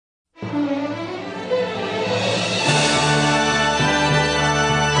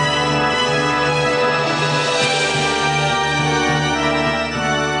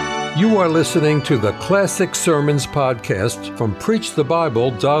are listening to the Classic Sermons podcast from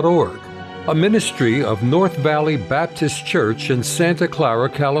PreachTheBible.org, a ministry of North Valley Baptist Church in Santa Clara,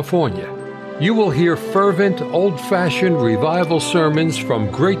 California. You will hear fervent, old-fashioned revival sermons from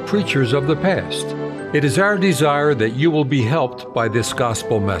great preachers of the past. It is our desire that you will be helped by this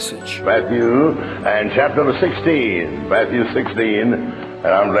gospel message. Matthew and chapter number 16. Matthew 16. And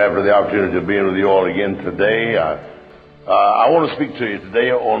I'm glad for the opportunity to be with you all again today. I want to speak to you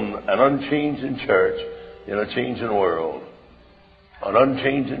today on an unchanging church in a changing world. An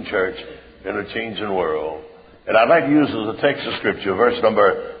unchanging church in a changing world. And I'd like to use as a text of Scripture, verse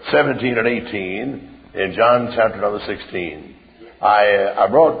number 17 and 18 in John chapter number 16. I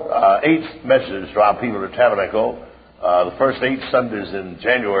brought 8 messages to our people at Tabernacle, the first 8 Sundays in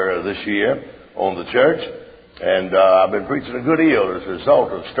January of this year on the church. And I've been preaching a good deal as a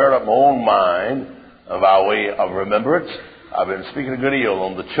result of stirring up my own mind of our way of remembrance. I've been speaking a good deal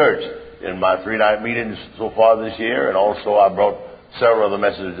on the church in my 3-night meetings so far this year, and also I brought several other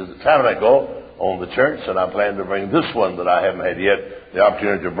messages at the Tabernacle on the church, and I plan to bring this one that I haven't had yet the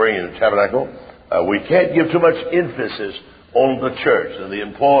opportunity to bring in the Tabernacle. We can't give too much emphasis on the church and the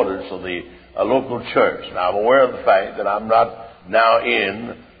importance of the local church. Now, I'm aware of the fact that I'm not now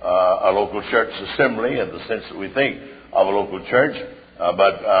in a local church assembly in the sense that we think of a local church,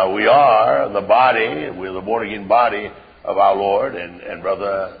 but we are the body, we're the born-again body of our Lord, and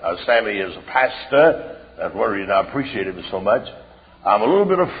Brother Sammy is a pastor. That's one reason I appreciate him so much. I'm a little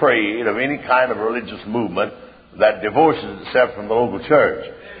bit afraid of any kind of religious movement that divorces itself from the local church.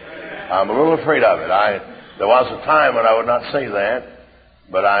 I'm a little afraid of it. There was a time when I would not say that,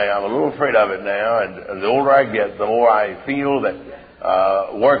 but I'm a little afraid of it now, and the older I get, the more I feel that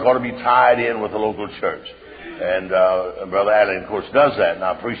work ought to be tied in with the local church. And Brother Allen, of course, does that, and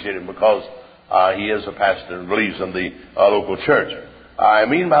I appreciate him because he is a pastor and believes in the local church. I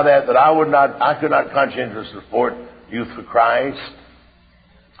mean by that I could not conscientiously support Youth for Christ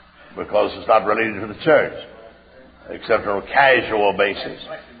because it's not related to the church, except on a casual basis.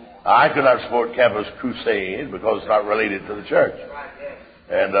 I could not support Campus Crusade because it's not related to the church.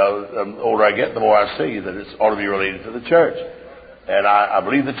 And the older I get, the more I see that it ought to be related to the church. And I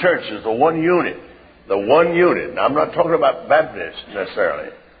believe the church is the one unit. The one unit. Now, I'm not talking about Baptists necessarily.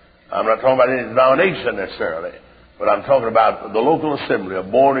 I'm not talking about any denomination necessarily. But I'm talking about the local assembly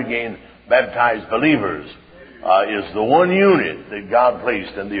of born-again, baptized believers is the one unit that God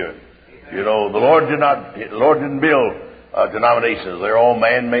placed in the earth. You know, the Lord didn't build denominations. They're all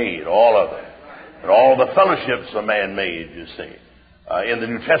man-made, all of them. And all the fellowships are man-made, you see. In the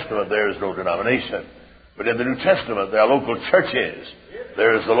New Testament, there is no denomination. But in the New Testament, there are local churches.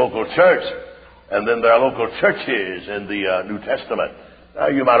 There is the local church, and then there are local churches in the New Testament. Now,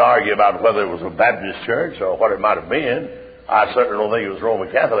 you might argue about whether it was a Baptist church or what it might have been. I certainly don't think it was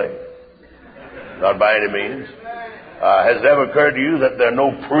Roman Catholic. Not by any means. Has it ever occurred to you that there are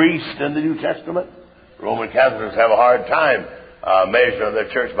no priests in the New Testament? Roman Catholics have a hard time measuring their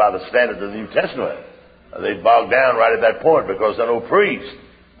church by the standards of the New Testament. They bog down right at that point because there are no priests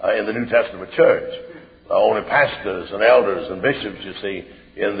in the New Testament church. Only pastors and elders and bishops, you see,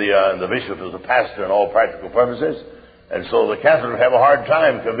 in the bishop is a pastor in all practical purposes. And so the Catholics have a hard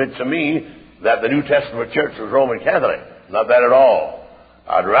time convincing me that the New Testament church was Roman Catholic. Not that at all.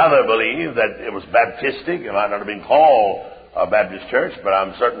 I'd rather believe that it was Baptistic. It might not have been called a Baptist church, but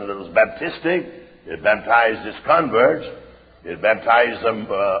I'm certain that it was Baptistic. It baptized its converts. It baptized them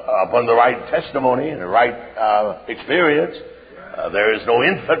upon the right testimony and the right experience. There is no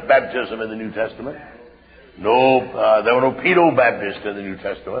infant baptism in the New Testament. There were no pedo-Baptists in the New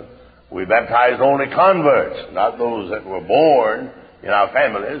Testament. We baptized only converts, not those that were born in our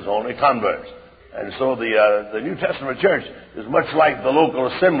families, only converts. And so the New Testament church is much like the local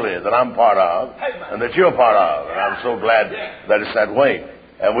assembly that I'm part of and that you're part of. And I'm so glad that it's that way.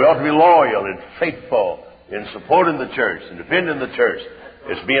 And we ought to be loyal and faithful in supporting the church and defending the church.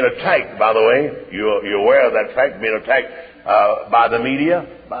 It's being attacked, by the way. You're aware of that fact, being attacked by the media,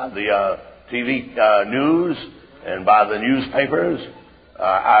 by the TV news, and by the newspapers.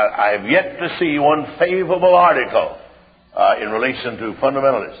 I have yet to see one favorable article in relation to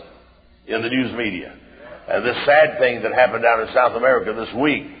fundamentalists in the news media. And this sad thing that happened down in South America this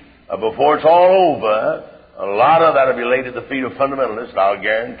week, before it's all over, a lot of that will be laid at the feet of fundamentalists, I'll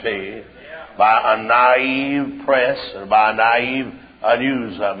guarantee, by a naive press and by a naive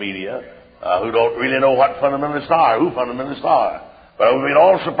news media who don't really know what fundamentalists are, who fundamentalists are. But we'll be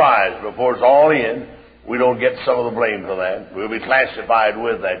all surprised before it's all in. We don't get some of the blame for that. We'll be classified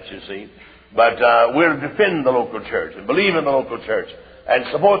with that, you see. But we'll defend the local church and believe in the local church and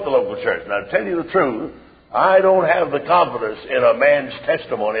support the local church. Now, to tell you the truth, I don't have the confidence in a man's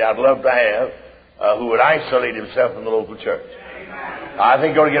testimony I'd love to have who would isolate himself from the local church. I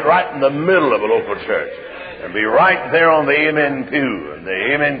think you ought to get right in the middle of a local church and be right there on the amen pew and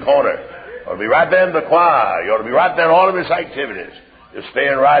the amen corner. You ought to be right there in the choir. You ought to be right there in all of his activities. Just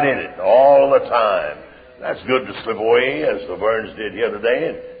staying right in it all the time. That's good to slip away, as the Burns did here today,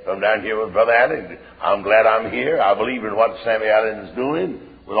 and come down here with Brother Allen. I'm glad I'm here. I believe in what Sammy Allen is doing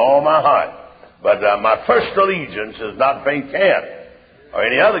with all my heart. But my first allegiance is not Faith Camp or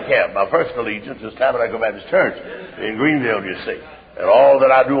any other camp. My first allegiance is Tabernacle Baptist Church in Greenville, you see. And all that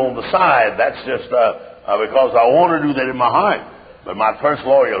I do on the side, that's just because I want to do that in my heart. But my first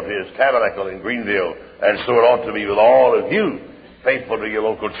loyalty is Tabernacle in Greenville, and so it ought to be with all of you, faithful to your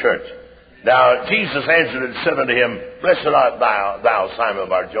local church. Now, Jesus answered and said unto him, Blessed art thou, Simon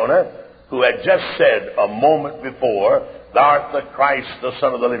Bar-Jonah, who had just said a moment before, Thou art the Christ, the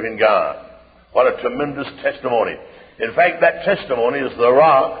Son of the living God. What a tremendous testimony. In fact, that testimony is the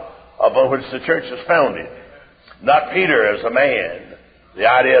rock upon which the church is founded. Not Peter as a man. The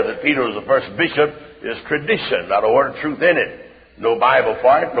idea that Peter was the first bishop is tradition, not a word of truth in it. No Bible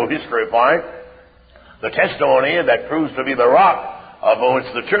for it, no history for it. The testimony that proves to be the rock upon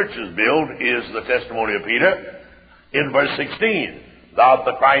which the church is built is the testimony of Peter. In verse 16, Thou art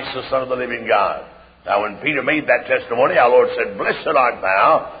the Christ, the Son of the living God. Now, when Peter made that testimony, our Lord said, Blessed art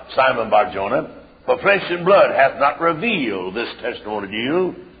thou, Simon Bar-Jonah, for flesh and blood hath not revealed this testimony to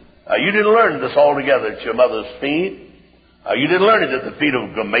you. You didn't learn this altogether at your mother's feet. You didn't learn it at the feet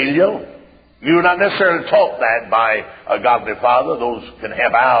of Gamaliel. You were not necessarily taught that by a godly father. Those can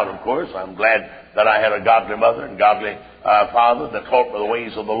help out, of course. I'm glad that I had a godly mother and godly father that taught me the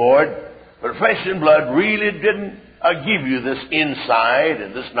ways of the Lord. But flesh and blood really didn't give you this insight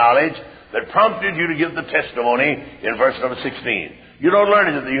and this knowledge that prompted you to give the testimony in verse number 16. You don't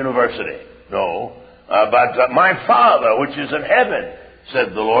learn it at the university. No. But my Father, which is in heaven,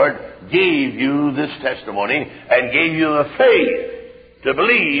 said the Lord, gave you this testimony and gave you the faith to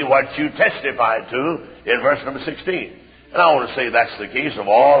believe what you testified to in verse number 16. And I want to say that's the case of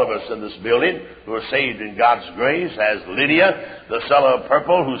all of us in this building who are saved in God's grace, as Lydia, the seller of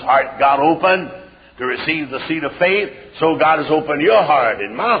purple, whose heart God opened to receive the seed of faith. So God has opened your heart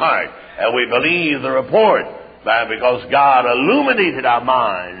and my heart, and we believe the report because God illuminated our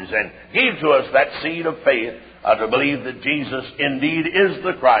minds and gave to us that seed of faith to believe that Jesus indeed is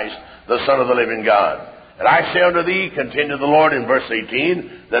the Christ, the Son of the living God. And I say unto thee, continued the Lord in verse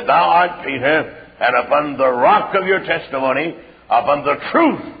 18, that thou art Peter, and upon the rock of your testimony, upon the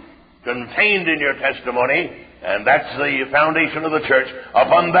truth contained in your testimony, and that's the foundation of the church,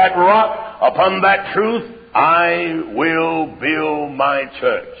 upon that rock, upon that truth, I will build my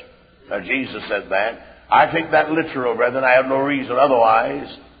church. Now, Jesus said that. I take that literal, brethren. I have no reason otherwise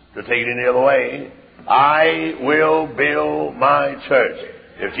to take it any other way. I will build my church.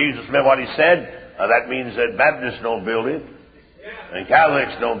 If Jesus meant what he said, that means that Baptists don't build it, and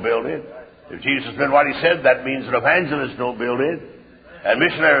Catholics don't build it. If Jesus meant what he said, that means that evangelists don't build it, and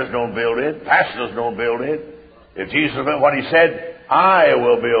missionaries don't build it, pastors don't build it. If Jesus meant what he said, I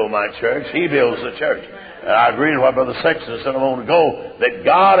will build my church, he builds the church. And I agree with what Brother Sexton said a moment ago, that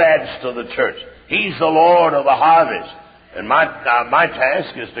God adds to the church. He's the Lord of the harvest. And my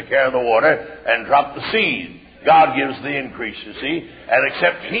task is to carry the water and drop the seed. God gives the increase, you see. And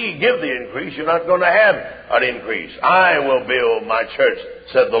except he give the increase, you're not going to have an increase. I will build my church,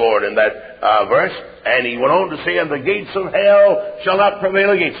 said the Lord in that verse. And he went on to say, and the gates of hell shall not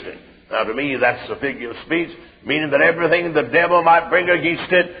prevail against it. Now, to me, that's a figure of speech, meaning that everything the devil might bring against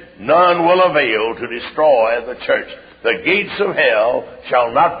it, none will avail to destroy the church. The gates of hell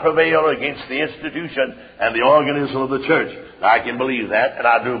shall not prevail against the institution and the organism of the church. I can believe that, and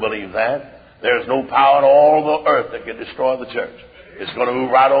I do believe that. There's no power in all the earth that can destroy the church. It's going to move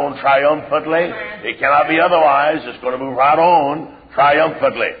right on triumphantly. It cannot be otherwise. It's going to move right on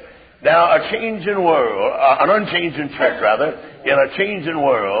triumphantly. Now, a changing world, an unchanging church, rather, in a changing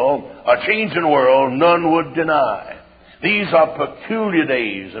world, none would deny. These are peculiar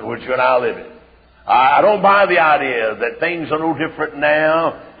days in which you and I live in. I don't buy the idea that things are no different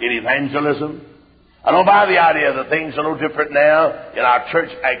now in evangelism. I don't buy the idea that things are no different now in our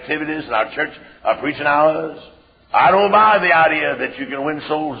church activities and our church preaching hours. I don't buy the idea that you can win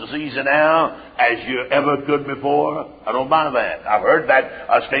souls as easy now as you ever could before. I don't buy that. I've heard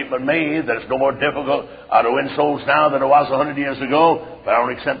that statement made that it's no more difficult to win souls now than it was 100 years ago, but I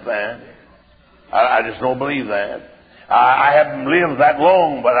don't accept that. I just don't believe that. I haven't lived that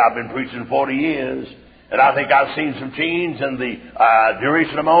long, but I've been preaching 40 years, and I think I've seen some change in the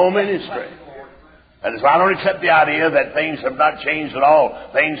duration of my own ministry. And so I don't accept the idea that things have not changed at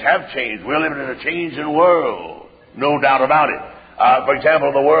all. Things have changed. We're living in a changing world. No doubt about it. For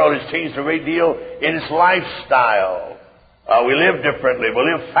example, the world has changed a great deal in its lifestyle. We live differently.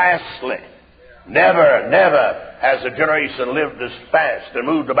 We live fastly. Never has a generation lived as fast and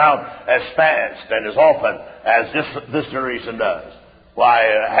moved about as fast and as often as this generation does. Why,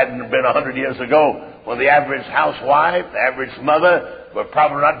 it hadn't been 100 years ago when the average housewife, the average mother, would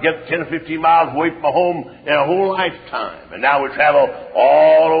probably not get 10 or 15 miles away from home in a whole lifetime. And now we travel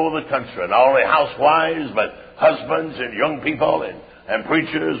all over the country, not only housewives, but husbands and young people and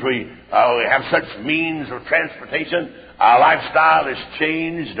preachers. We have such means of transportation. Our lifestyle has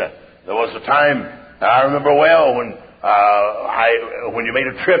changed. There was a time, I remember well, when you made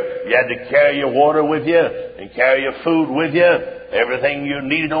a trip, you had to carry your water with you and carry your food with you. Everything you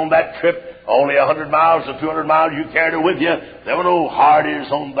needed on that trip, only 100 miles or 200 miles, you carried it with you. There were no Hardee's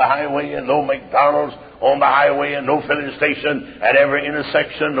on the highway and no McDonald's on the highway and no filling station at every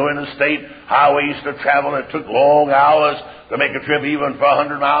intersection, no interstate highways to travel. It took long hours to make a trip even for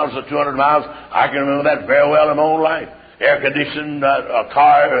 100 miles or 200 miles. I can remember that very well in my own life. Air-conditioned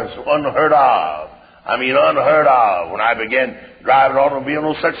car is unheard of. I mean, unheard of. When I began driving an automobile,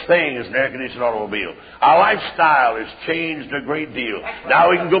 no such thing as an air-conditioned automobile. Our lifestyle has changed a great deal. Now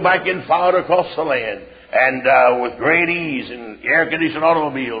we can go back and forward across the land, and with great ease, and air-conditioned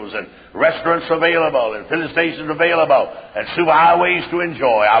automobiles, and restaurants available, and filling stations available, and super highways to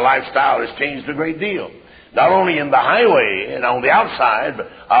enjoy. Our lifestyle has changed a great deal. Not only in the highway and on the outside, but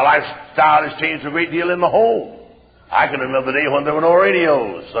our lifestyle has changed a great deal in the home. I can remember the day when there were no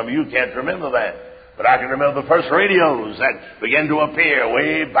radios. Some of you can't remember that. But I can remember the first radios that began to appear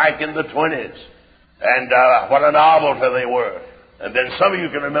way back in the 20s. And what a novelty they were. And then some of you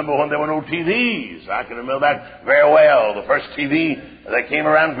can remember when there were no TVs. I can remember that very well. The first TV that came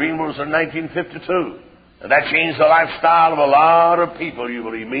around Greenville was in 1952. And that changed the lifestyle of a lot of people, you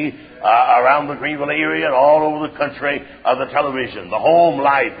believe me, around the Greenville area and all over the country of the television. The home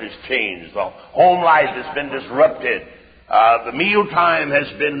life has changed. The home life has been disrupted. The meal time has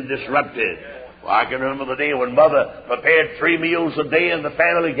been disrupted. Well, I can remember the day when Mother prepared 3 meals a day and the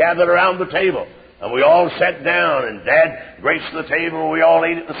family gathered around the table. And we all sat down and Dad graced the table and we all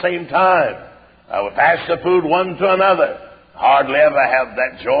ate at the same time. We passed the food one to another. Hardly ever have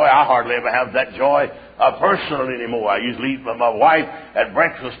that joy. I hardly ever have that joy personally anymore. I usually eat with my wife at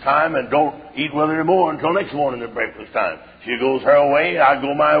breakfast time and don't eat with her anymore until next morning at breakfast time. She goes her way, I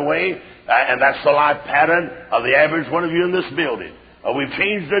go my way, and that's the life pattern of the average one of you in this building. We've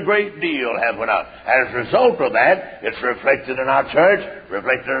changed a great deal, have we not? As a result of that, it's reflected in our church,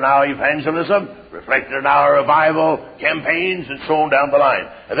 reflected in our evangelism, reflected in our revival campaigns, and so on down the line.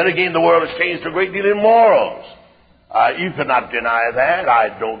 And then again, the world has changed a great deal in morals. You could not deny that.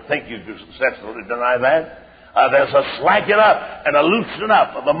 I don't think you could successfully deny that. There's a slacking up and a loosening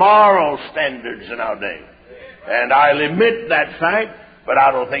up of the moral standards in our day. And I'll admit that fact, but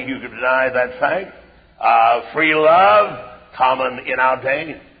I don't think you could deny that fact. Free love, common in our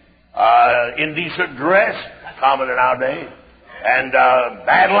day. Indecent dress, common in our day. And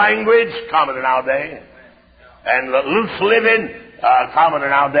bad language, common in our day. And loose living, common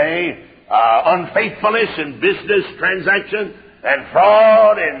in our day. Unfaithfulness in business transactions, and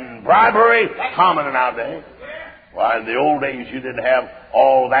fraud and bribery, common in our day. Why, in the old days, you didn't have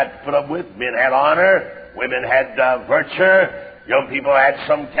all that to put up with. Men had honor, women had virtue, young people had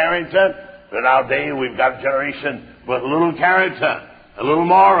some character. But in our day, we've got a generation with little character, a little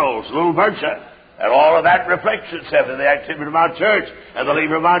morals, a little virtue. And all of that reflects itself in the activity of our church and the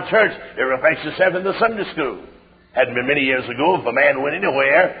labor of our church. It reflects itself in the Sunday school. Hadn't been many years ago if a man went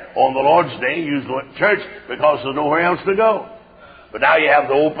anywhere on the Lord's Day, he usually went to church because there's nowhere else to go. But now you have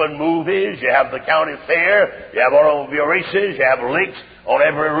the open movies, you have the county fair, you have automobile races, you have lakes on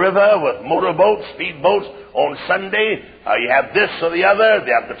every river with motorboats, speedboats on Sunday. You have this or the other,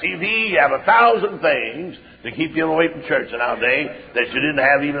 you have the TV, you have 1,000 things to keep you away from church in our day that you didn't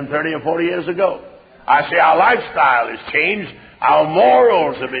have even 30 or 40 years ago. I say our lifestyle has changed. Our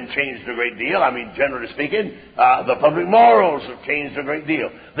morals have been changed a great deal. I mean, generally speaking, the public morals have changed a great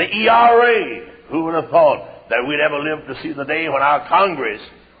deal. The ERA, who would have thought that we'd ever live to see the day when our Congress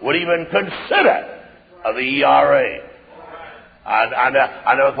would even consider the ERA? I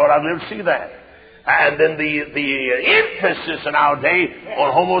never thought I'd live to see that. And then the emphasis in our day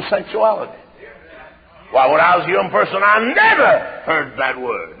on homosexuality. Why, when I was a young person, I never heard that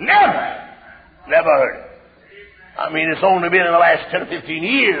word. Never heard it. I mean, it's only been in the last 10 or 15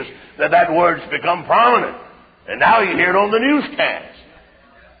 years that word's become prominent. And now you hear it on the newscast.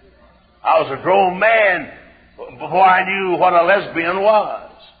 I was a grown man before I knew what a lesbian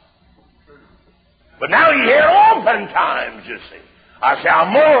was. But now you hear oftentimes, you see. I say our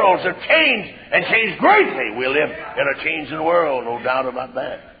morals have changed and changed greatly. We live in a changing world, no doubt about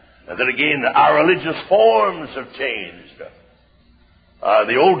that. And then again, our religious forms have changed.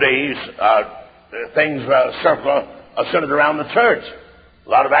 The old days, things centered around the church. A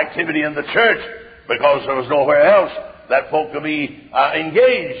lot of activity in the church because there was nowhere else that folk could be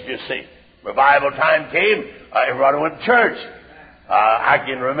engaged, you see. Revival time came, everybody went to church. I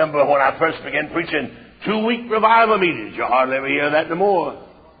can remember when I first began preaching 2-week revival meetings. You hardly ever hear that no more.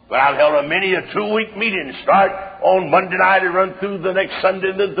 But I've held many a 2-week meeting, start on Monday night and run through the next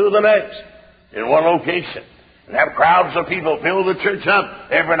Sunday and then through the next in one location. And have crowds of people fill the church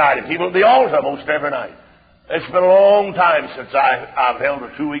up every night, and people at the altar most every night. It's been a long time since I've held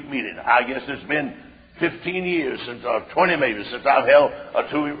a 2-week meeting. I guess it's been 15 years, or 20 maybe, since I've held a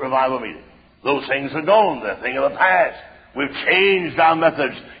 2-week revival meeting. Those things are gone. They're a thing of the past. We've changed our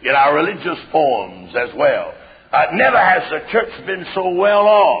methods in our religious forms as well. Never has the church been so well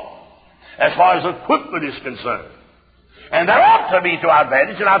off as far as equipment is concerned. And that ought to be to our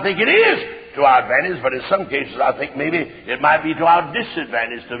advantage, and I think it is to our advantage, but in some cases I think maybe it might be to our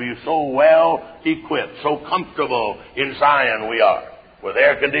disadvantage to be so well equipped, so comfortable in Zion we are, with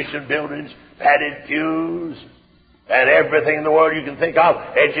air-conditioned buildings, padded pews, and everything in the world you can think of,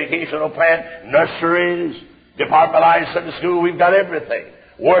 educational plant, nurseries, departmentalized Sunday school, we've got everything.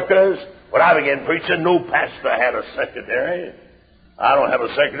 Workers. When I began preaching, no pastor had a secretary. I don't have a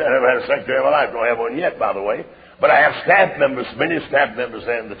secretary. I never had a secretary in my life. Don't have one yet, by the way. But I have staff members, many staff members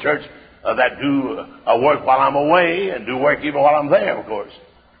there in the church that do work while I'm away and do work even while I'm there, of course.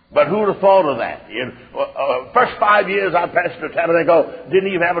 But who would have thought of that? First 5 years I pastored a tabernacle, didn't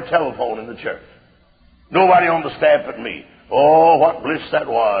even have a telephone in the church. Nobody on the staff but me. Oh, what bliss that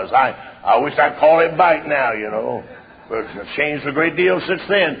was. I wish I'd call it back now, you know. But it's changed a great deal since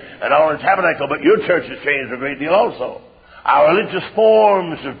then. And not only tabernacle, but your church has changed a great deal also. Our religious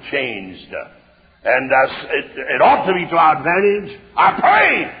forms have changed. And it ought to be to our advantage. I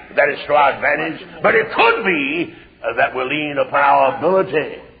pray that it's to our advantage. But it could be that we'll lean upon our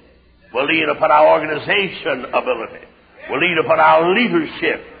ability. We'll lean upon our organization ability. We'll lean upon our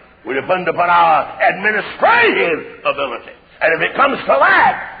leadership. We'll depend upon our administrative ability. And if it comes to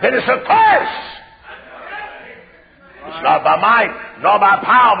that, then it's a curse. It's not by might, nor by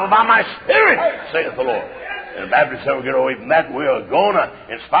power, but by my Spirit, saith the Lord. And the Baptists said we'll get away from that. We are going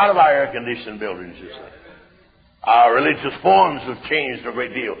to, in spite of our air-conditioned buildings, you see. Our religious forms have changed a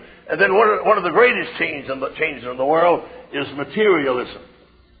great deal. And then one of the greatest changes in the world is materialism.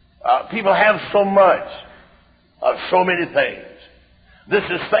 People have so much of so many things. This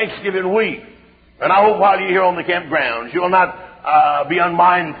is Thanksgiving week. And I hope while you're here on the campgrounds, you'll not be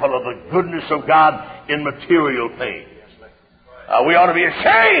unmindful of the goodness of God in material things. We ought to be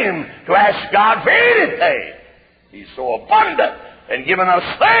ashamed to ask God for anything. He's so abundant in giving us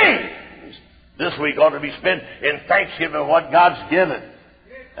things. This week ought to be spent in thanksgiving for what God's given.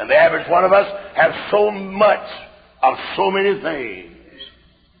 And the average one of us has so much of so many things.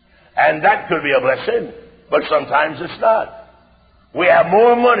 And that could be a blessing, but sometimes it's not. We have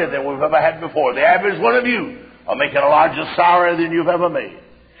more money than we've ever had before. The average one of you are making a larger salary than you've ever made.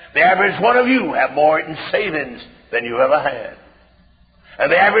 The average one of you have more in savings than you ever had. And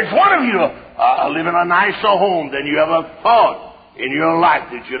the average one of you are living a nicer home than you ever thought in your life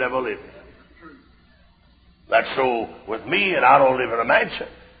that you'd ever live in. That's so with me, and I don't live in a mansion.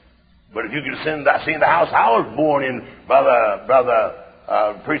 But if you could have seen the house I was born in, Brother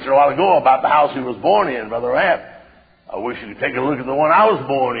preached a while ago about the house he was born in, Brother Rapp. I wish you could take a look at the one I was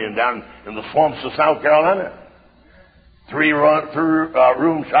born in down in the swamps of South Carolina.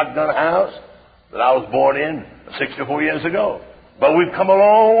 Three-room shotgun house that I was born in 64 years ago. But we've come a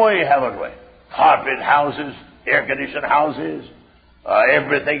long way, haven't we? Carpet houses, air-conditioned houses,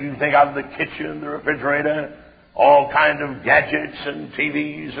 everything you can think of, the kitchen, the refrigerator, all kinds of gadgets and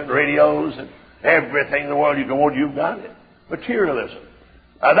TVs and radios and everything in the world you can want, you've got it. Materialism.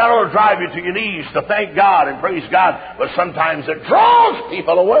 That ought to drive you to your knees to thank God and praise God, but sometimes it draws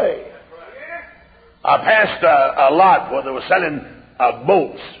people away. I passed a lot where they were selling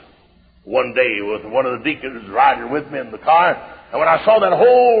boats one day with one of the deacons riding with me in the car. And when I saw that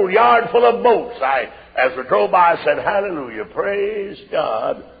whole yard full of boats, as we drove by, I said, hallelujah, praise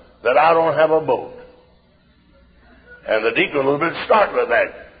God that I don't have a boat. And the deacon was a little bit startled with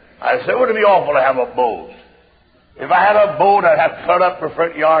that. I said, wouldn't it be awful to have a boat? If I had a boat, I'd have to cut up the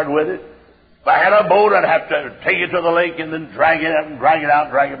front yard with it. If I had a boat, I'd have to take it to the lake and then drag it out and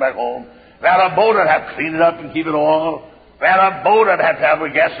drag it back home. If I had a boat, I'd have to clean it up and keep it oiled. If I had a boat, I'd have to have a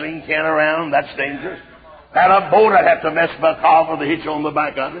gasoline can around. That's dangerous. If I had a boat, I'd have to mess my car with a hitch on the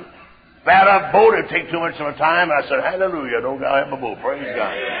back of it. If I had a boat, it'd take too much of a time. I said, hallelujah, don't I have a boat. Praise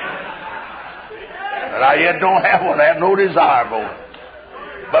God. And I yet don't have one. I have no desire for one.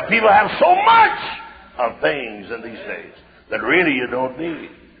 But people have so much of things in these days that really you don't need.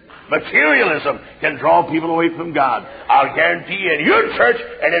 Materialism can draw people away from God. I'll guarantee you, in your church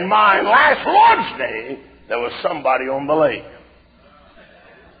and in mine, last Lord's Day, there was somebody on the lake.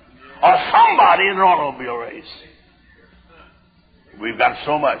 Or somebody in an automobile race. We've got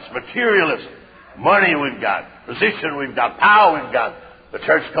so much. Materialism. Money we've got. Position we've got. Power we've got. The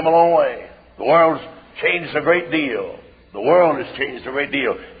church come a long way. The world's changed a great deal. The world has changed a great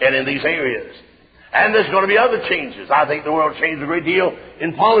deal. And in these areas. And there's going to be other changes. I think the world changed a great deal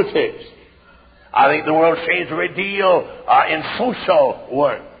in politics. I think the world changed a great deal in social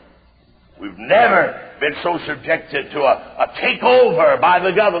work. We've never been so subjected to a takeover by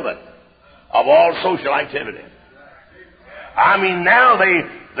the government of all social activity. I mean, now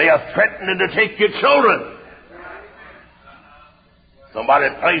they are threatening to take your children. Somebody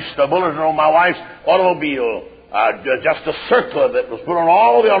placed a bulletin on my wife's automobile, just a circler that was put on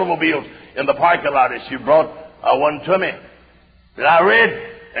all the automobiles in the parking lot, and she brought one to me. And I read,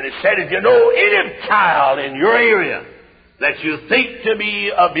 and it said, if you know any child in your area that you think to be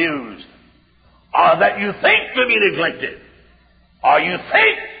abused, or that you think to be neglected, or you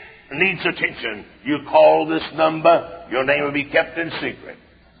think needs attention, you call this number, your name will be kept in secret.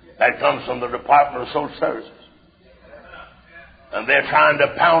 That comes from the Department of Social Services. And they're trying to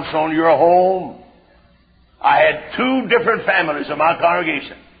pounce on your home. I had 2 different families in my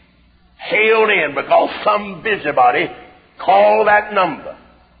congregation hailed in because some busybody called that number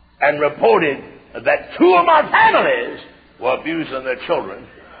and reported that 2 of my families were abusing their children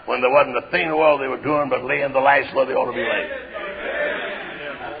when there wasn't a thing in the world they were doing but laying the lash where they ought to be laid.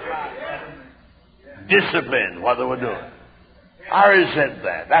 Discipline what they were doing. I resent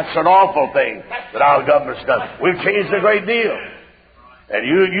that. That's an awful thing that our government's done. We've changed a great deal. And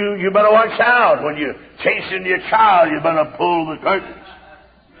you better watch out. When you're chasing your child, you better pull the curtains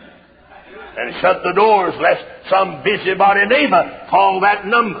and shut the doors lest some busybody neighbor call that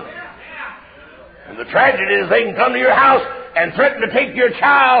number. And the tragedy is they can come to your house and threaten to take your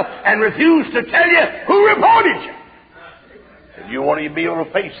child and refuse to tell you who reported you. And you won't even be able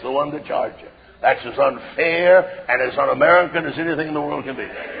to face the one that charged you. That's as unfair and as un-American as anything in the world can be.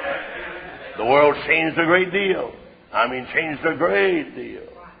 The world changed a great deal. I mean, changed a great deal.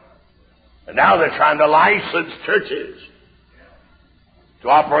 And now they're trying to license churches to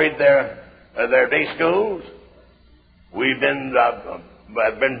operate their day schools. We've been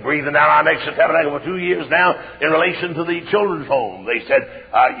breathing down our necks at Tabernacle for 2 years now in relation to the children's home. They said,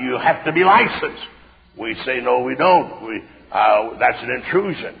 you have to be licensed. We say, no, we don't. That's an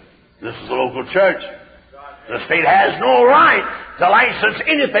intrusion. This is a local church. The state has no right to license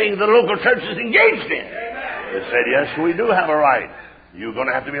anything the local church is engaged in. They said, yes, we do have a right. You're going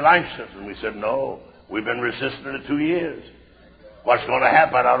to have to be licensed. And we said, no, we've been resisting it 2 years. What's going to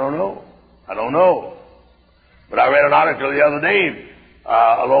happen? I don't know. I don't know. But I read an article the other day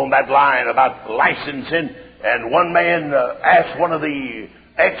along that line about licensing, and one man asked one of the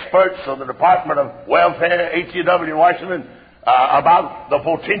experts of the Department of Welfare, HEW in Washington, about the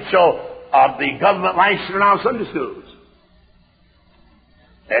potential of the government licensing our Sunday schools.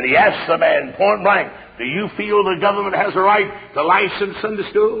 And he asked the man point blank, do you feel the government has a right to license Sunday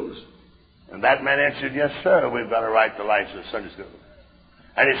schools? And that man answered, yes, sir, we've got a right to license Sunday schools.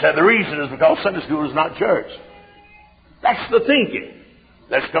 And he said the reason is because Sunday school is not church. That's the thinking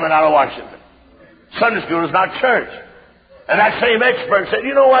that's coming out of Washington. Sunday school is not church. And that same expert said,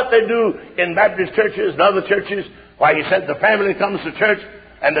 you know what they do in Baptist churches and other churches? Why, he said the family comes to church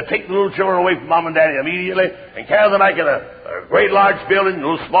and they take the little children away from mom and daddy immediately and carry them back in a great large building, a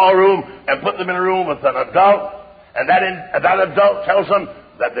little small room, and put them in a room with an adult. And that adult tells them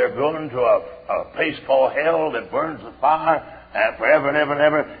that they're going to a place called hell that burns with fire forever and ever and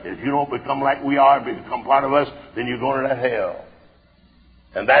ever. If you don't become like we are, become part of us, then you're going to that hell.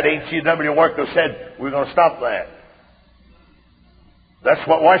 And that HCW worker said, we're going to stop that. That's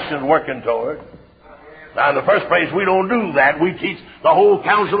what Washington's working toward. Now, in the first place, we don't do that. We teach the whole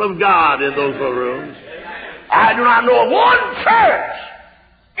counsel of God in those little rooms. I do not know of one church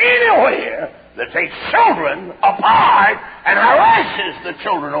anywhere that takes children apart and harasses the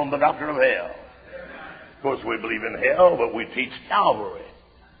children on the doctrine of hell. Of course, we believe in hell, but we teach Calvary.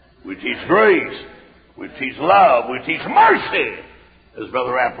 We teach grace. We teach love. We teach mercy, as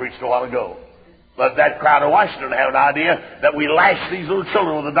Brother Rapp preached a while ago. But that crowd of Washington have an idea that we lash these little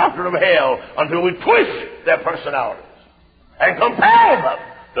children with the doctrine of hell until we twist their personalities and compel them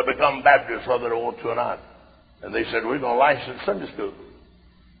to become Baptists whether they want to or not. And they said, we're going to license Sunday school.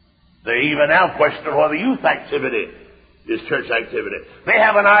 They even now question whether youth activity is church activity. They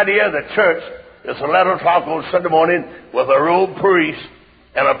have an idea that church is 11 o'clock on Sunday morning with a robed priest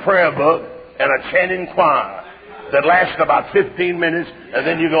and a prayer book and a chanting choir that lasts about 15 minutes, and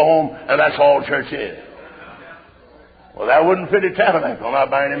then you go home, and that's all church is. Well, that wouldn't fit a tabernacle,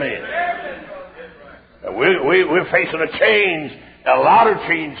 not by any means. We're facing a change, a lot of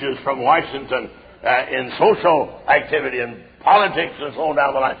changes from Washington in social activity and politics and so on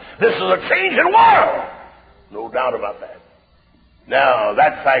down the line. This is a changing world. No doubt about that. Now,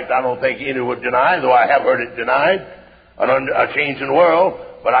 that fact I don't think any would deny, though I have heard it denied, a changing world,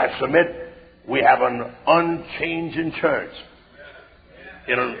 but I submit we have an unchanging church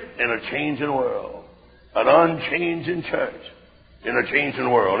in a changing world. An unchanging church in a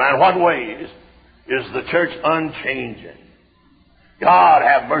changing world. Now, in what ways is the church unchanging? God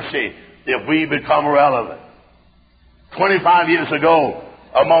have mercy if we become relevant. 25 years ago,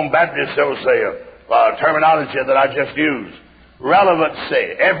 among Baptists, there was a terminology that I just used.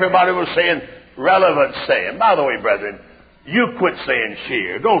 Relevancy. Everybody was saying relevancy. And by the way, brethren, you quit saying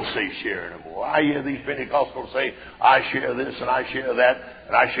share. Don't say share anymore. I hear these Pentecostals say, I share this and I share that,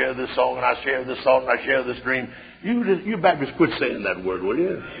 and I share this song and I share this song and I share this dream. You Baptists quit saying that word, will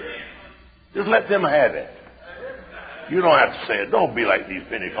you? Just let them have it. You don't have to say it. Don't be like these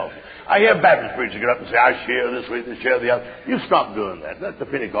Pentecostals. I hear Baptist preachers get up and say, I share this with this, share the other. You stop doing that. Let the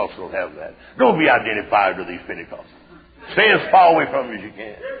Pentecostals have that. Don't be identified with these Pentecostals. Stay as far away from them as you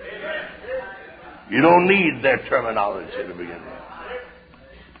can. You don't need their terminology to begin with.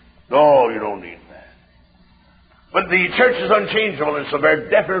 No, you don't need that. But the church is unchangeable in some very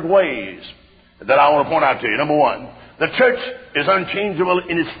definite ways that I want to point out to you. Number one, the church is unchangeable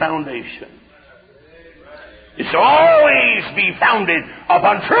in its foundation. It shall always be founded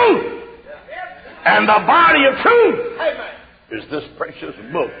upon truth. And the body of truth is this precious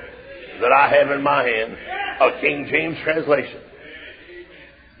book that I have in my hand, a King James translation.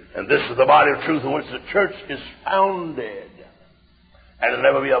 And this is the body of truth in which the church is founded. And it'll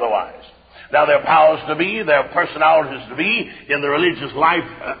never be otherwise. Now, there are powers to be, there are personalities to be in the religious life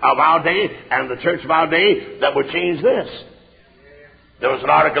of our day and the church of our day that would change this. There was an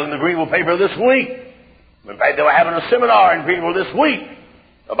article in the Greenville paper this week. In fact, they were having a seminar in Greenville this week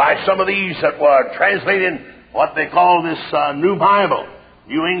by some of these that were translating what they call this New Bible,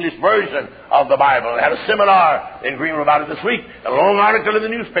 New English version of the Bible. They had a seminar in Greenville about it this week, a long article in the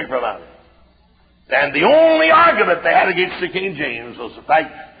newspaper about it. And the only argument they had against the King James was the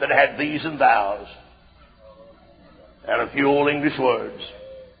fact that it had these and thous and a few old English words.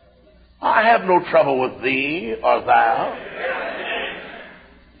 I have no trouble with thee or thou.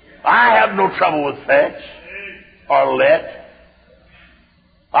 I have no trouble with fetch or let.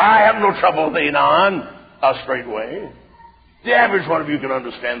 I have no trouble with anon, a straight way. The average one of you can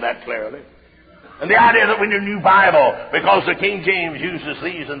understand that clearly. And the idea that we need a new Bible because the King James uses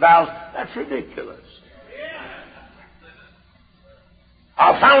these and thous, that's ridiculous.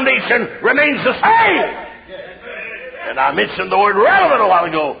 Our foundation remains the same. And I mentioned the word relevant a while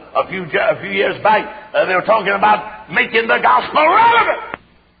ago, a few years back. They were talking about making the gospel relevant.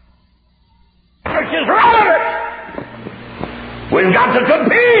 Church is relevant. We've got to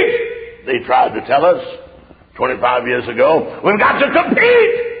compete. They tried to tell us 25 years ago. We've got to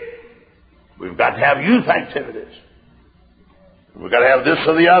compete. We've got to have youth activities. We've got to have this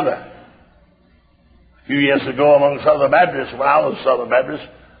or the other. A few years ago among Southern Baptists, when I was a Southern Baptist,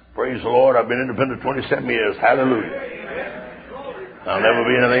 praise the Lord, I've been independent 27 years. Hallelujah. I'll never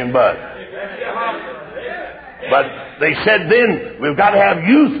be anything but. But they said then, we've got to have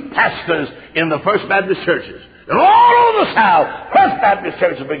youth pastors in the First Baptist churches. And all over the South, First Baptist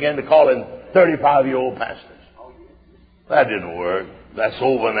churches began to call in 35-year-old pastors. That didn't work. That's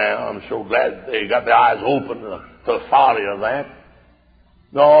over now. I'm so glad they got their eyes open to the folly of that.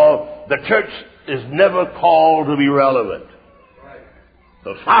 No, the church is never called to be relevant.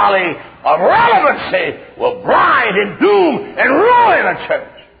 The folly of relevancy will blind and doom and ruin a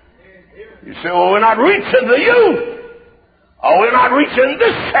church. You say, well, we're not reaching the youth. Or we're not reaching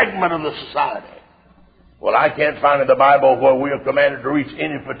this segment of the society. Well, I can't find in the Bible where we are commanded to reach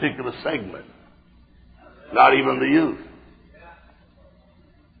any particular segment. Not even the youth.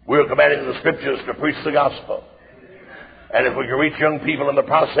 We're commanded in the Scriptures to preach the gospel. And if we can reach young people in the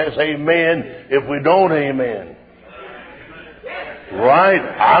process, amen. If we don't, amen. Right?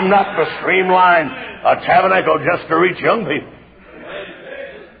 I'm not to streamline a tabernacle just to reach young people.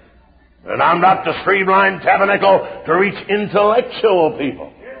 And I'm not to streamline tabernacle to reach intellectual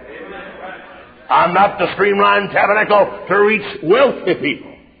people. I'm not to streamline tabernacle to reach wealthy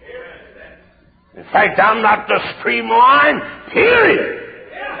people. In fact, I'm not to streamline, period,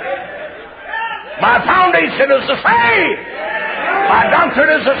 My foundation is the same. My doctrine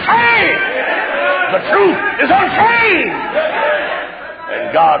is the same. The truth is unchanged.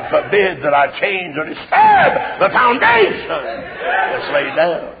 And God forbid that I change or disturb the foundation that's laid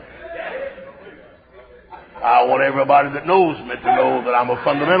down. I want everybody that knows me to know that I'm a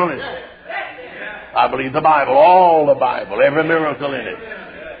fundamentalist. I believe the Bible, all the Bible, every miracle in it.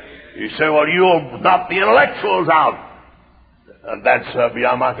 You say, well, you'll knock the intellectuals out. And that's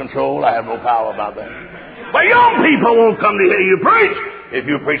beyond my control. I have no power about that. But young people won't come to hear you preach. If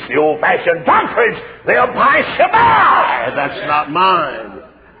you preach the old-fashioned doctrines, they'll pass you by. That's not mine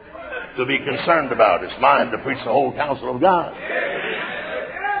to be concerned about. It's mine to preach the whole counsel of God.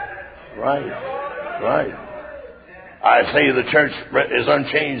 Right. I say the church is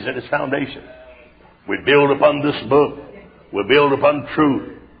unchanged in its foundation. We build upon this book. We build upon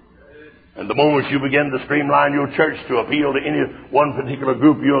truth. And the moment you begin to streamline your church to appeal to any one particular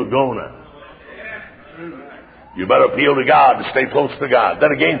group, you're gonna. You better appeal to God to stay close to God.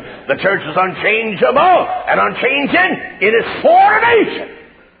 Then again, the church is unchangeable and unchanging in its foreknowledge.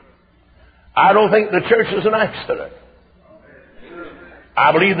 I don't think the church is an accident.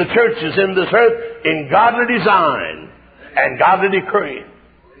 I believe the church is in this earth in godly design and godly decree.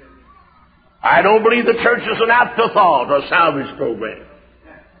 I don't believe the church is an afterthought or salvage program.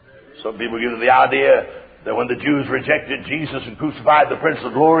 Some people give the idea that when the Jews rejected Jesus and crucified the Prince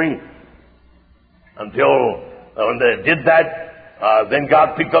of Glory, until when they did that, then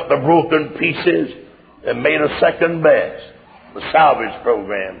God picked up the broken pieces and made a second best, the salvage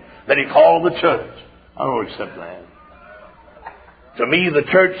program that He called the church. I don't accept that. To me, the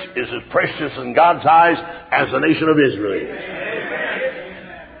church is as precious in God's eyes as the nation of Israel.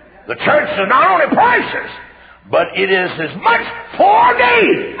 The church is not only precious, but it is as much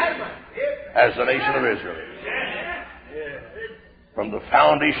foreknown as the nation of Israel. From the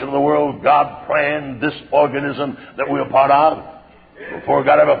foundation of the world, God planned this organism that we're part of. Before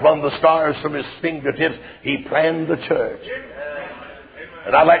God ever plumbed the stars from His fingertips, He planned the church.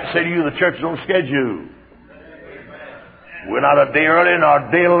 And I'd like to say to you, the church is on schedule. We're not a day early nor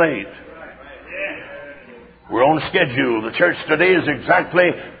a day late. We're on schedule. The church today is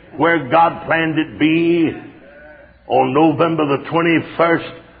exactly where God planned it be on November the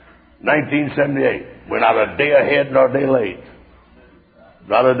 21st, 1978. We're not a day ahead nor a day late.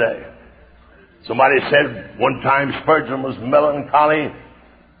 Not a day. Somebody said one time Spurgeon was melancholy,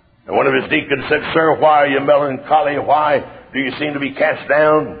 and one of his deacons said, "Sir, why are you melancholy? Why do you seem to be cast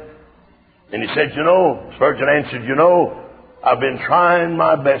down?" And he said, Spurgeon answered, I've been trying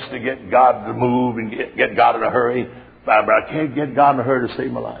my best to get God to move and get God in a hurry, but I can't get God in a hurry to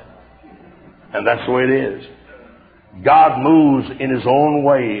save my life. And that's the way it is. God moves in His own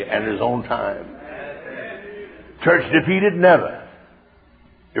way and His own time. Church defeated? Never.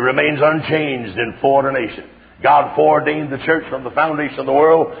 It remains unchanged in foreknowledge. God foreordained the church from the foundation of the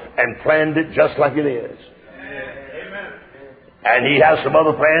world and planned it just like it is. And He has some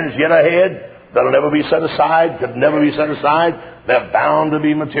other plans yet ahead that'll never be set aside, could never be set aside. They're bound to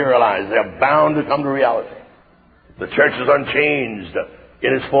be materialized. They're bound to come to reality. The church is unchanged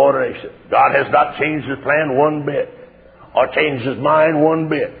in its foreknowledge. God has not changed His plan one bit or changed His mind one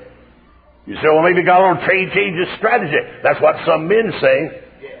bit. You say, well, maybe God will change His strategy. That's what some men say.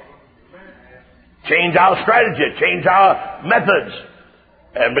 Change our strategy, change our methods,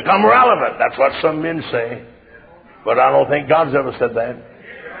 and become relevant. That's what some men say. But I don't think God's ever said that.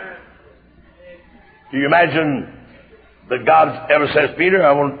 Do you imagine that God ever says, Peter,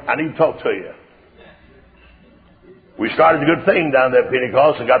 I need to talk to you. We started a good thing down there at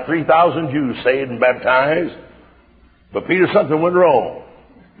Pentecost and got 3,000 Jews saved and baptized. But Peter, something went wrong.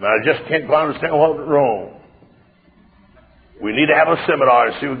 And I just can't quite understand what went wrong. We need to have a seminar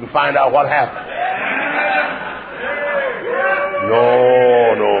and see if we can find out what happened.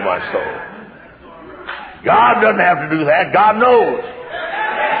 No, my soul. God doesn't have to do that. God knows.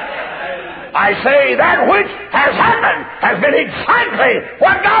 I say that which has happened has been exactly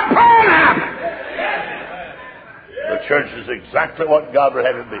what God planned to happen. The church is exactly what God would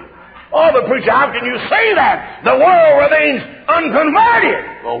have it be. Oh, but preacher, how can you say that? The world remains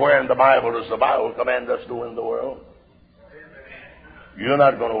unconverted. Well, where in the Bible does the Bible command us to win the world? You're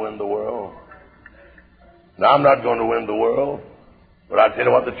not going to win the world. Now, I'm not going to win the world. But I tell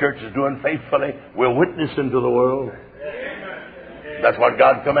you what the church is doing faithfully. We're witnessing to the world. That's what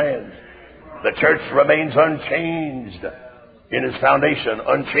God commands. The church remains unchanged in its foundation,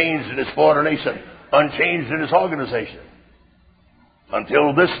 unchanged in its foreknowledge, unchanged in its organization.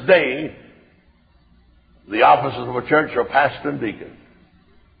 Until this day, the offices of a church are pastor and deacon.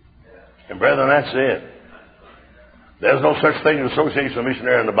 And brethren, that's it. There's no such thing as association of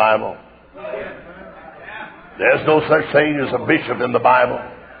missionary in the Bible. There's no such thing as a bishop in the Bible.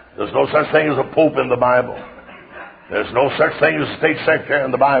 There's no such thing as a pope in the Bible. There's no such thing as a state secretary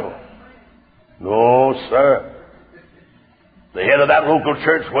in the Bible. No, sir. The head of that local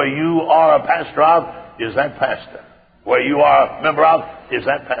church where you are a pastor of is that pastor. Where you are a member of is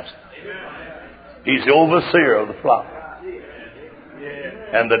that pastor. He's the overseer of the flock.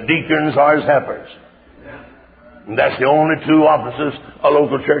 And the deacons are his helpers. And that's the only two offices a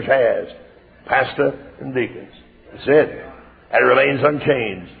local church has. Pastor and deacons. That's it. And it remains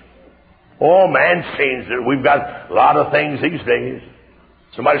unchanged. Oh, man's changed it. We've got a lot of things these days.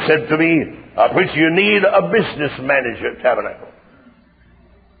 Somebody said to me, preacher, you need a business manager at Tabernacle.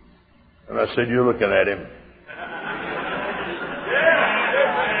 And I said, you're looking at him.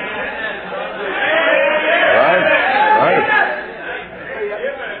 Right?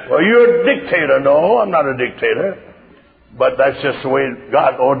 Well, you're a dictator. No, I'm not a dictator. But that's just the way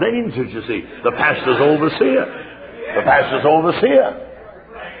God ordains it, you see. The pastor's overseer. The pastor's overseer.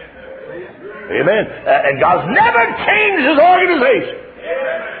 Amen. And God's never changed his organization.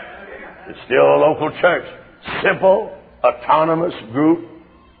 It's still a local church. Simple, autonomous group.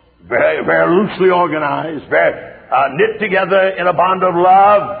 Very, very loosely organized. Very knit together in a bond of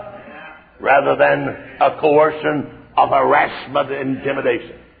love rather than a coercion of harassment and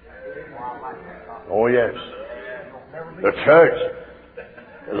intimidation. Oh, yes. The church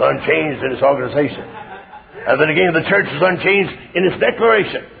is unchanged in its organization. And then again, the church is unchanged in its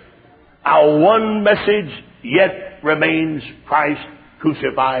declaration. Our one message yet remains Christ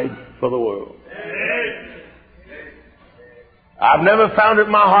crucified for the world. I've never found it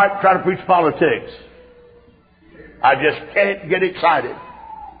in my heart to try to preach politics. I just can't get excited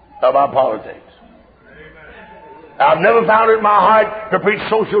about politics. I've never found it in my heart to preach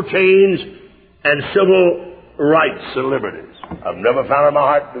social change and civil rights and liberties. I've never found it in my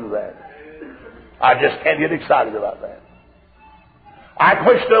heart to do that. I just can't get excited about that. I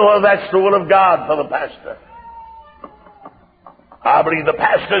question whether that's the will of God for the pastor. I believe the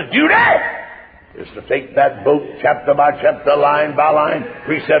pastor's duty is to take that book chapter by chapter, line by line,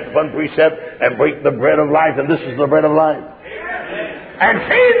 precept upon precept, and break the bread of life, and this is the bread of life. And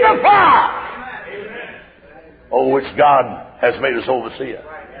feed the flock, over which God has made us overseer.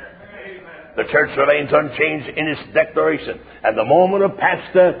 The church remains unchanged in its declaration. And the moment a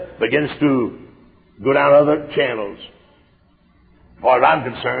pastor begins to go down other channels, as far as I'm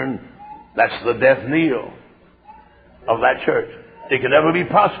concerned, that's the death knell of that church. It can never be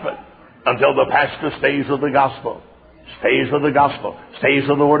prospered until the pastor stays with the gospel, stays with the gospel, stays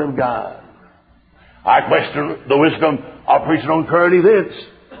with the Word of God. I question the wisdom of preaching on current events.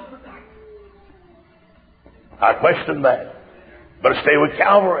 I question that. But stay with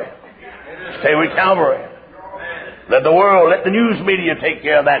Calvary. Stay with Calvary. Let the world, let the news media take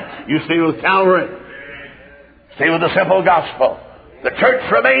care of that. You stay with Calvary. Stay with the simple gospel. The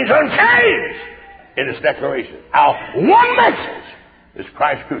church remains unchanged in its declaration. Our one message is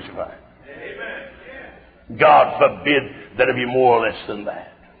Christ crucified. God forbid that it be more or less than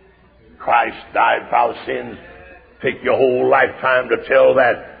that. Christ died for our sins. Take your whole lifetime to tell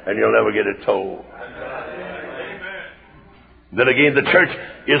that, and you'll never get it told. Then again, the church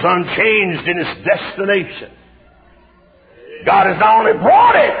is unchanged in its destination. God has not only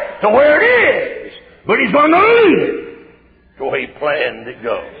brought it to where it is, but He's going to lead it to where He planned it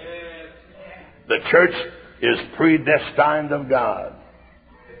go. The church is predestined of God.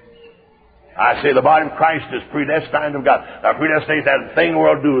 I say the body of Christ is predestined of God. Now, predestination has a thing the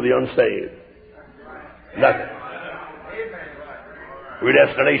world do with the unsaved. Nothing.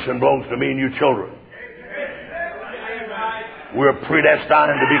 Predestination belongs to me and you children. We're predestined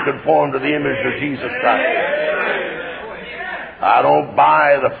to be conformed to the image of Jesus Christ. I don't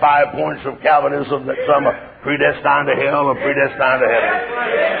buy the 5 points of Calvinism that some are predestined to hell or predestined to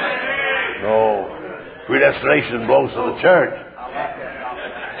heaven. No. Predestination belongs to the church.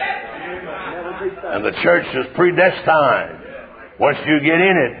 And the church is predestined. Once you get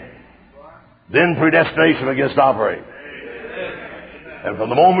in it, then predestination begins to operate. And from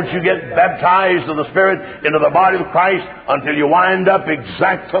the moment you get baptized of the Spirit into the body of Christ until you wind up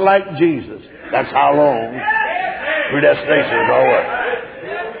exactly like Jesus, that's how long predestination is going to work.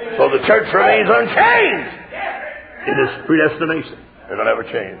 So the church remains unchanged in its predestination. It'll never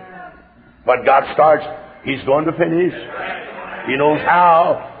change. But God starts, He's going to finish. He knows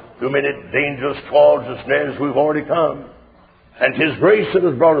how. Through many dangerous toils and snares we've already come. And His grace that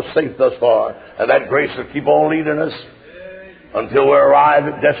has brought us safe thus far. And that grace will keep on leading us until we arrive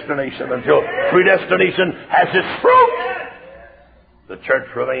at destination, until predestination has its fruit. The church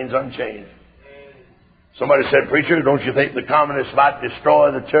remains unchanged. Somebody said, preacher, don't you think the communists might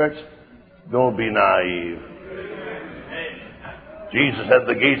destroy the church? Don't be naive. Jesus said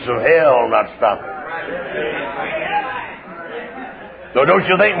the gates of hell not stopping. So don't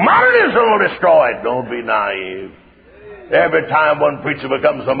you think modernism will destroy it? Don't be naive. Every time one preacher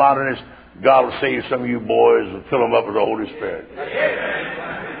becomes a modernist, God will save some of you boys and fill them up with the Holy Spirit.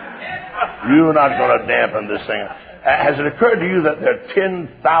 You're not going to dampen this thing. Has it occurred to you that there are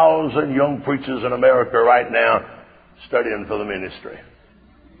 10,000 young preachers in America right now studying for the ministry?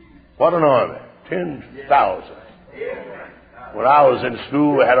 What an army. 10,000. When I was in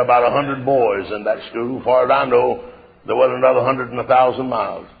school, we had about 100 boys in that school. As far as I know, there wasn't another 100 in 1,000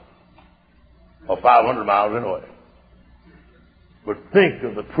 miles. Or 500 miles anyway. But think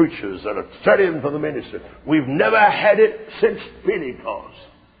of the preachers that are studying for the ministry. We've never had it since Pentecost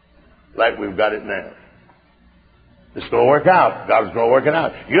like we've got it now. It's going to work out. God's going to work it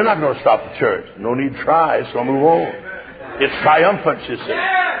out. You're not going to stop the church. No need to try. It's going to move on. It's triumphant, you see.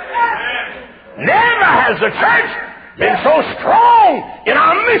 Never has the church been so strong in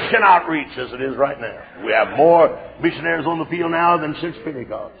our mission outreach as it is right now. We have more missionaries on the field now than since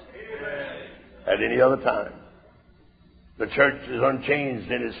Pentecost at any other time. The church is unchanged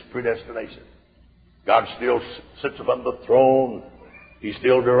in its predestination. God still sits upon the throne. He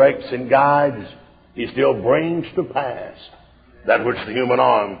still directs and guides. He still brings to pass that which the human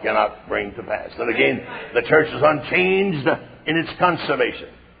arm cannot bring to pass. And again, the church is unchanged in its consummation.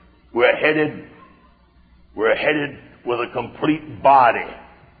 We're headed with a complete body.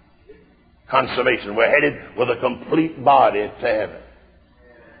 Consummation. We're headed with a complete body to heaven.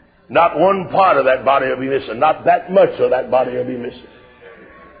 Not one part of that body will be missing. Not that much of that body will be missing.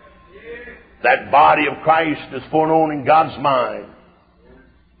 That body of Christ is foreknown in God's mind.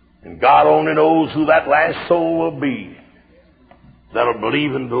 And God only knows who that last soul will be that'll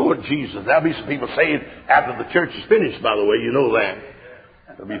believe in the Lord Jesus. There'll be some people saved after the church is finished, by the way. You know that.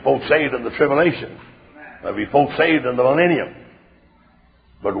 There'll be folks saved in the tribulation. There'll be folks saved in the millennium.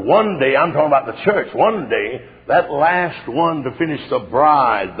 But one day, I'm talking about the church, one day, that last one to finish the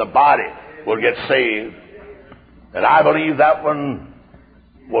bride, the body, will get saved. And I believe that one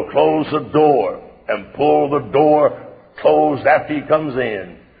will close the door and pull the door closed after he comes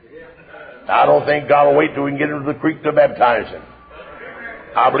in. I don't think God will wait till we can get into the creek to baptize him.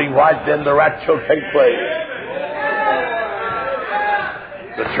 I believe right then the rapture will take place.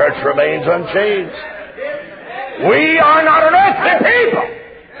 The church remains unchanged. We are not an earthly people.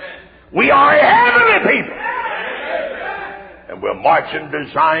 We are a heavenly people. And we're marching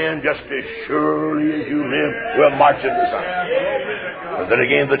to Zion just as surely as you live. We're marching to Zion. But then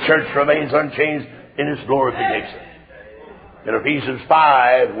again, the church remains unchanged in its glorification. In Ephesians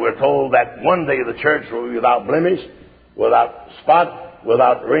 5, we're told that one day the church will be without blemish, without spot,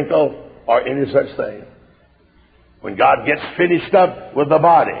 without wrinkle, or any such thing. When God gets finished up with the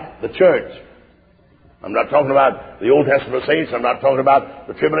body, the church. I'm not talking about the Old Testament saints. I'm not talking about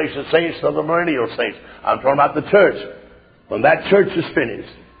the tribulation saints or the millennial saints. I'm talking about the church. When that church is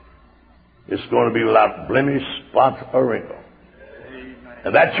finished, it's going to be without blemish, spot, or wrinkle.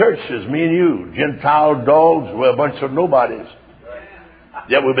 And that church is me and you, Gentile dogs. We're a bunch of nobodies.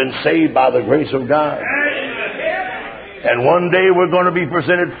 Yet we've been saved by the grace of God. And one day we're going to be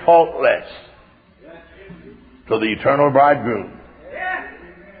presented faultless to the eternal bridegroom.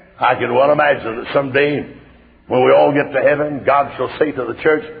 I can well imagine that someday when we all get to heaven, God shall say to the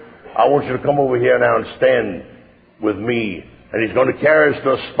church, I want you to come over here now and stand with me. And he's going to carry us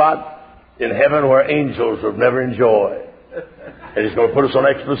to a spot in heaven where angels have never enjoyed. And he's going to put us on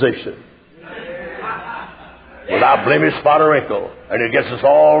exposition without blemish, spot, or wrinkle. And he gets us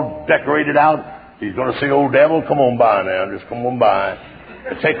all decorated out. He's going to say, old devil, come on by now. Just come on by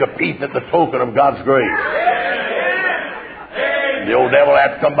and take a peep at the token of God's grace. The old devil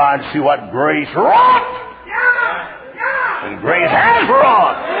has to come by and see what grace wrought. And grace has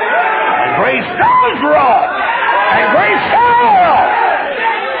wrought. And grace does wrought. And grace shall wrought.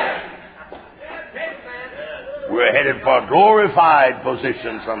 We're headed for a glorified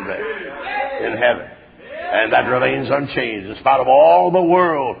position someday in heaven. And that remains unchanged. In spite of all the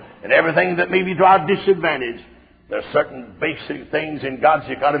world and everything that may be to our disadvantage, there are certain basic things in God's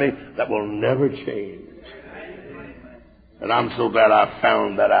economy that will never change. And I'm so glad I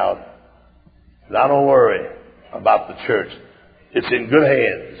found that out. And I don't worry about the church. It's in good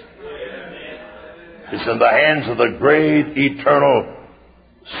hands. It's in the hands of the great eternal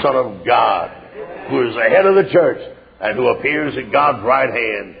Son of God, who is the head of the church and who appears at God's right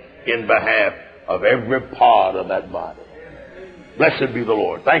hand in behalf of every part of that body. Blessed be the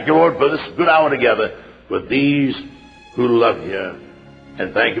Lord. Thank you, Lord, for this good hour together with these who love you.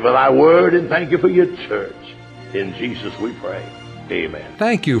 And thank you for thy word, and thank you for your church. In Jesus we pray. Amen.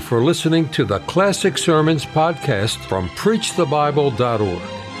 Thank you for listening to the Classic Sermons podcast from PreachTheBible.org,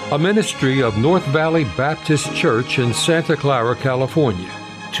 a ministry of North Valley Baptist Church in Santa Clara, California.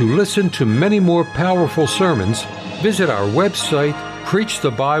 To listen to many more powerful sermons, visit our website,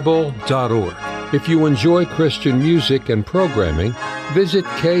 PreachTheBible.org. If you enjoy Christian music and programming, visit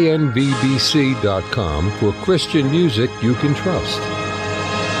knvbc.com for Christian music you can trust.